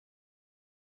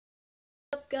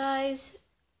What's up guys,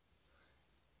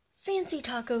 Fancy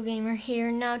Taco Gamer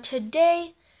here. Now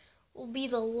today will be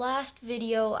the last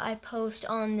video I post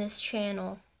on this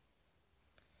channel.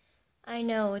 I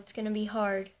know it's gonna be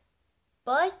hard,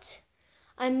 but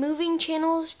I'm moving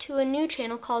channels to a new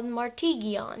channel called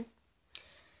Martegion.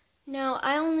 Now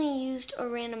I only used a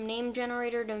random name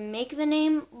generator to make the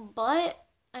name, but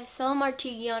I saw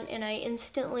Martegion and I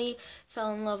instantly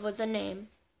fell in love with the name.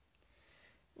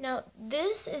 Now,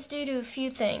 this is due to a few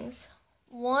things.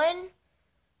 One,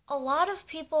 a lot of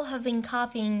people have been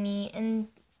copying me and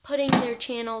putting their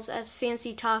channels as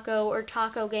Fancy Taco or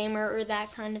Taco Gamer or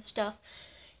that kind of stuff,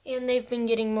 and they've been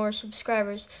getting more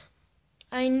subscribers.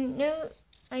 I know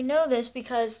this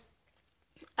because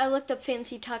I looked up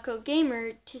Fancy Taco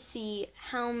Gamer to see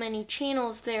how many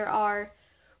channels there are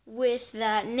with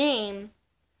that name,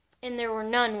 and there were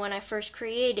none when I first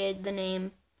created the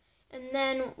name. And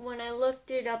then when I looked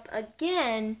it up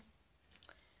again,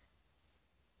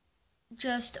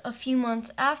 just a few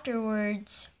months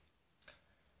afterwards,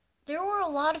 there were a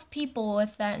lot of people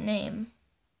with that name.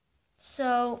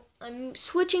 So I'm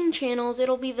switching channels.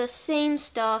 It'll be the same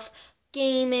stuff,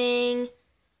 gaming,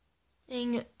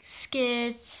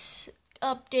 skits,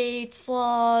 updates,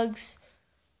 vlogs,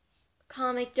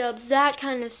 comic dubs, that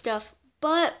kind of stuff,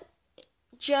 but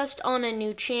just on a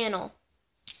new channel.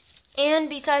 And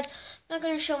besides, I'm not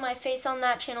going to show my face on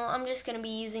that channel. I'm just going to be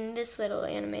using this little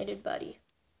animated buddy.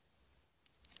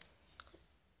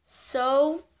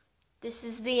 So, this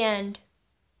is the end.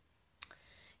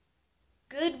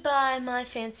 Goodbye, my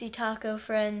Fancy Taco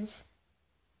friends.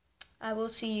 I will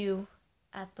see you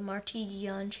at the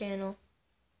Martegion channel.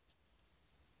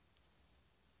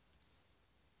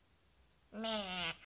 Meh.